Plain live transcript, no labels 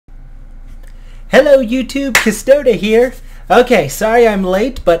Hello YouTube, Kisdota here. Okay, sorry I'm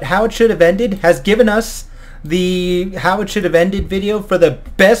late, but How It Should Have Ended has given us the How It Should Have Ended video for the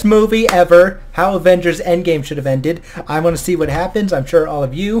best movie ever, How Avengers Endgame Should Have Ended. I want to see what happens. I'm sure all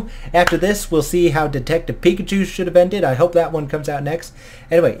of you. After this, we'll see how Detective Pikachu should have ended. I hope that one comes out next.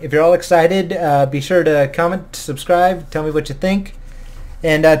 Anyway, if you're all excited, be sure to comment, subscribe, tell me what you think.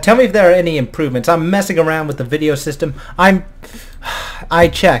 And tell me if there are any improvements. I'm messing around with the video system. I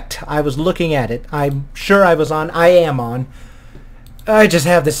checked. I was looking at it. I'm sure I was on. I am on. I just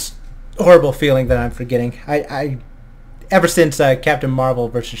have this horrible feeling that I'm forgetting. Ever since Captain Marvel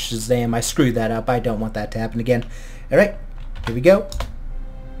versus Shazam, I screwed that up. I don't want that to happen again. All right, here we go.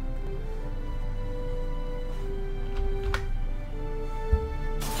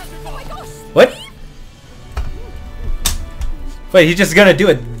 What? Wait, he's just gonna do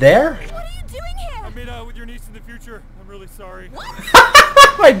it there? What are you doing here? I made out with your niece in the future. I'm really sorry. What?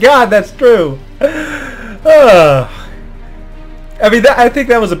 Oh my God, that's true. I mean, I think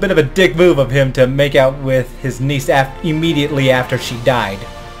that was a bit of a dick move of him to make out with his niece immediately after she died.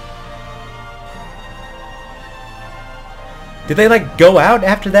 Did they like go out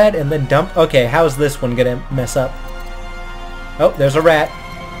after that and then dump? Okay, how is this one gonna mess up? Oh, there's a rat.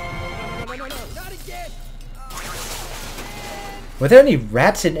 No, not again. Were there any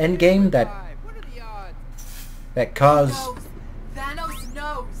rats in Endgame that What are the odds? caused? Thanos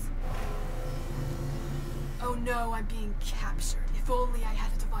knows. Oh no, I'm being captured. If only I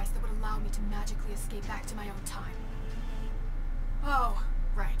had a device that would allow me to magically escape back to my own time. Oh,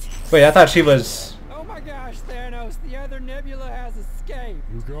 right. Wait, I thought she was. Oh my gosh, Thanos, the other Nebula has escaped.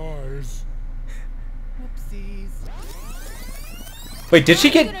 You guys. Whoopsies. Wait, did she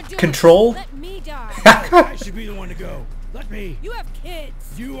get control? Let me die. I should be the one to go. Let me. You have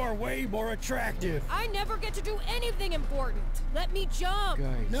kids. You are way more attractive. I never get to do anything important. Let me jump.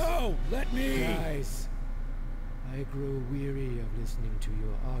 Guys. No, let me. Guys. I grow weary of listening to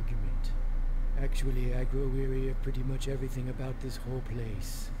your argument. Actually, I grow weary of pretty much everything about this whole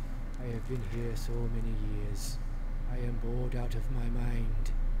place. I have been here so many years. I am bored out of my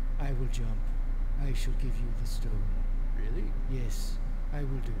mind. I will jump. I shall give you the stone. Really? Yes, I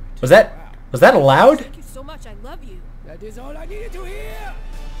will do it. Was that allowed? Thank you so much. I love you. That is all I needed to hear.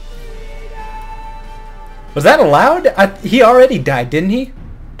 Was that allowed? He already died, didn't he?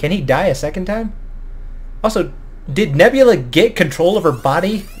 Can he die a second time? Also, did Nebula get control of her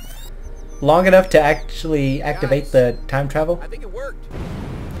body long enough to actually activate the time travel? I think it worked.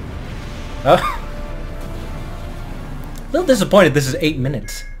 Oh. A little disappointed this is 8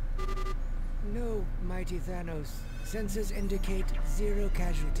 minutes. No, mighty Thanos. Sensors indicate 0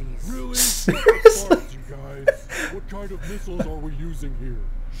 casualties. Really? Seriously? You guys. What kind of missiles are we using here?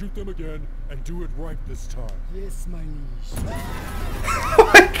 Shoot them again and do it right this time. Yes, my liege.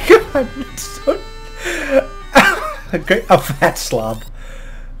 Oh my God! It's so... a fat slob. Sitting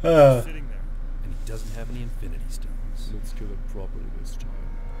there, and he doesn't have any Infinity Stones. Let's kill it properly this time.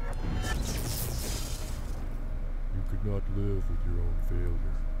 You could not live with your own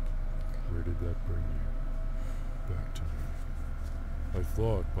failure. Where did that bring you? Back to me. I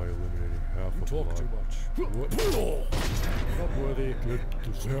thought by eliminating half of talk too much. What? Not worthy. Get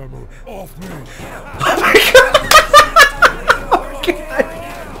this hammer off me!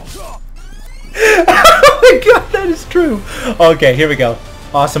 Oh my God, that is true. Okay, here we go.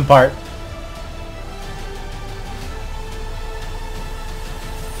 Awesome part.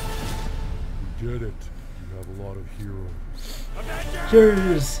 We did it. You have a lot of heroes.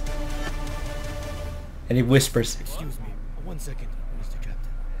 Cheers. And he whispers. Excuse me. 1 second, Mr.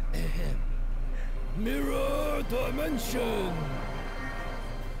 Captain. Mirror dimension!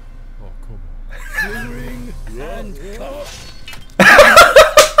 Oh, come on. Ring and cut.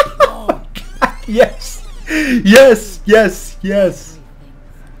 Yes. Yes. Yes. Yes.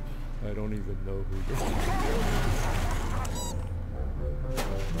 I don't even know who this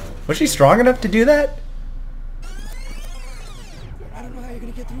is. Was she strong enough to do that? I don't know how you're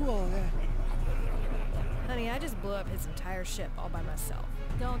gonna get through all of that. Honey, I just blew up his entire ship all by myself.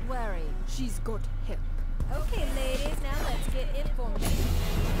 Don't worry, she's got help. Okay, ladies, now let's get information.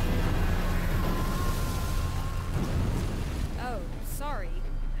 Oh, sorry.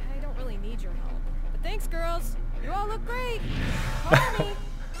 I don't really need your help. But thanks, girls. You all look great. Call me.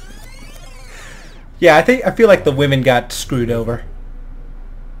 Yeah, I feel like the women got screwed over.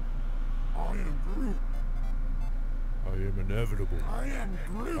 I am Groot. I am inevitable. I am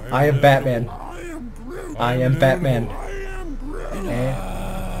Groot. I am Batman. I am Groot. I am Batman. I am Groot.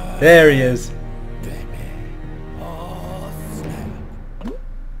 And there he is. Oh, snap.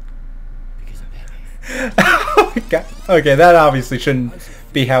 Because I'm Batman. Oh my God. Okay, that obviously shouldn't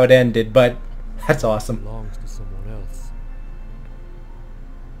be how it ended, but That's awesome. belongs to someone else.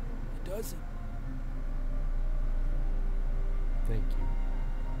 It doesn't. Thank you.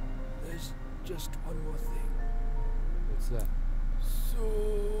 There's just one more thing. What's that?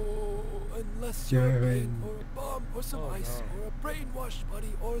 So, unless You're you're in- or a bomb or some Oh, ice no. or a brainwashed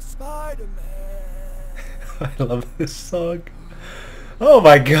buddy or Spider-Man I love this song. Oh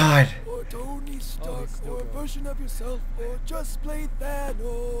my god. or Tony Stark Oh, it's still or a going. version of yourself or just plain Thanos.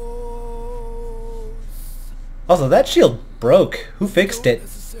 Also, that shield broke. Who fixed Don't it?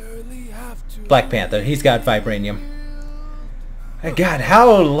 necessarily have to Black Panther. He's got vibranium. My god, how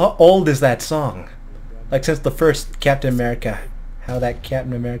old is that song? Like since the first Captain America. How that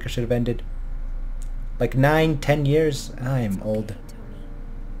Captain America should have ended. Like 9, 10 years? I'm old. Tony.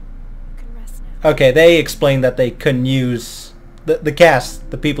 You can rest now. Okay, they explained that they couldn't use... The cast,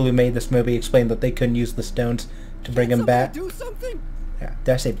 the people who made this movie, explained that they couldn't use the stones to bring him back. Do something? Yeah,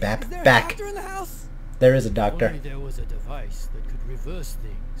 did I say back? Is there a Back. doctor in the house? There is a Only doctor. there was a device that could reverse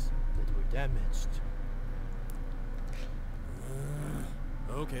things that were damaged.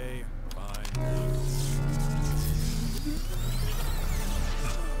 Okay, fine.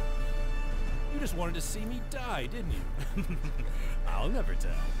 You just wanted to see me die, didn't you? I'll never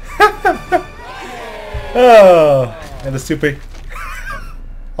tell. Oh, and the super...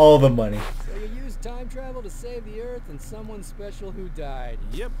 All the money. So you used time travel to save the Earth and someone special who died.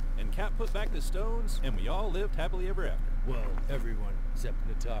 Yep, and Cap put back the stones, and we all lived happily ever after. Well, everyone except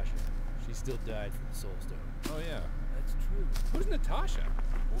Natasha. She still died for the Soul Stone. Oh yeah, that's true. Who's Natasha?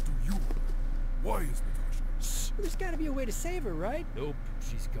 What do you want? Why is Natasha? There's gotta be a way to save her, right? Nope,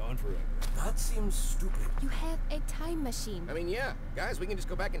 she's gone forever. That seems stupid. You have a time machine. I mean, yeah, guys, we can just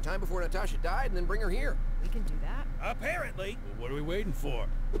go back in time before Natasha died and then bring her here. We can do that. Apparently. Well, what are we waiting for?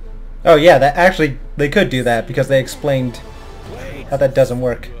 Oh yeah, that actually, they could do that because they explained how that doesn't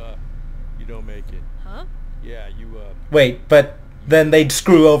work. You don't make it. Huh? Yeah, Wait, but then they'd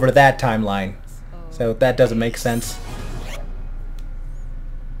screw over that timeline. So that doesn't make sense.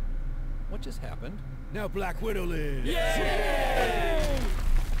 What just happened? Now Black Widow lives!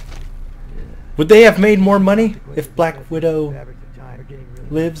 Would they have made more money if Black Widow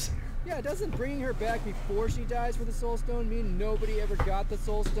lives? Yeah, doesn't bringing her back before she dies for the Soul Stone mean nobody ever got the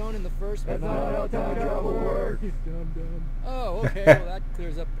Soul Stone in the first place? That's not how time travel works. Oh, okay, well that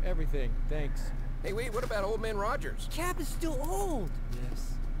clears up everything. Thanks. Hey, wait, what about Old Man Rogers? Cap is still old.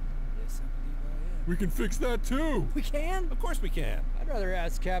 Yes. Yes, I believe I am. We can fix that too. We can? Of course we can. I'd rather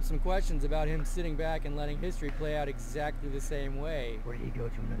ask Cap some questions about him sitting back and letting history play out exactly the same way. Where do you go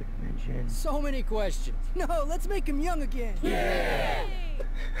to another dimension? So many questions. No, let's make him young again.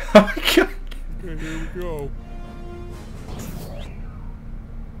 Oh my god. Okay, here we go.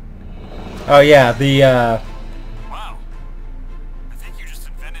 Oh yeah, the Wow. I think you just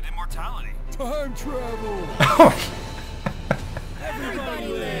invented immortality. Time travel. Everybody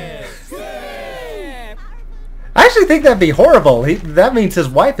lives. I actually think that'd be horrible. That means his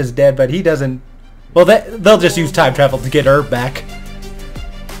wife is dead, but he doesn't... Well, they'll just use time travel to get her back.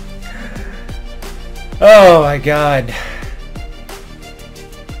 Oh my god.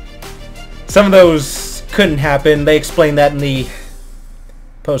 Some of those couldn't happen. They explained that in the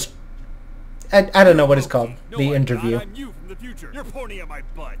post... I don't know what it's called. No, The I'm interview. not. I'm you from the future. You're pointing at my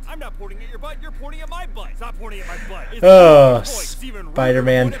butt. I'm not pointing at your butt. You're pointing at my butt. Stop pointing at my butt. It's Oh, your voice. It's even ruder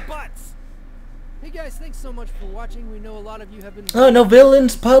Spider-Man. than pointing at butts. Hey guys, thanks so much for watching. We know a lot of you have been... Oh, no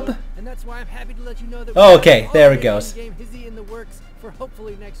villains pub? And that's why I'm happy to let you know that Oh, we okay, have there it Avengers goes. Endgame Hizzy in the works for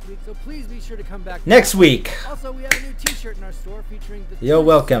hopefully next week. So please be sure to come back Next week. Also, we have a new t-shirt in our store featuring the You're two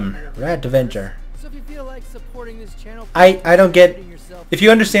welcome, superhero Rat characters. Avenger. So if you feel like supporting this channel, I don't get... please yourself. If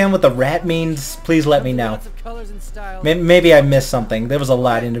you understand what the rat means, please let me know. Lots of colors and styles. Maybe I missed something. There was a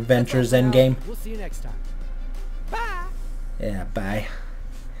lot in Avengers That's all for now. Endgame. We'll see you next time. Bye. Yeah, bye.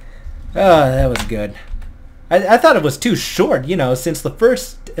 Oh, that was good. I thought it was too short, you know, since the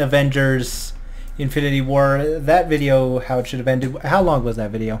first Avengers Infinity War, that video, how it should have ended. How long was that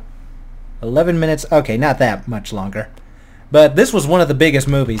video? 11 minutes? Okay, not that much longer. But this was one of the biggest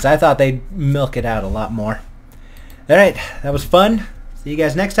movies. I thought they'd milk it out a lot more. Alright, that was fun. See you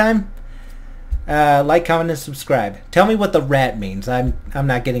guys next time. Like, comment, and subscribe. Tell me what the rat means. I'm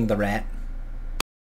not getting the rat.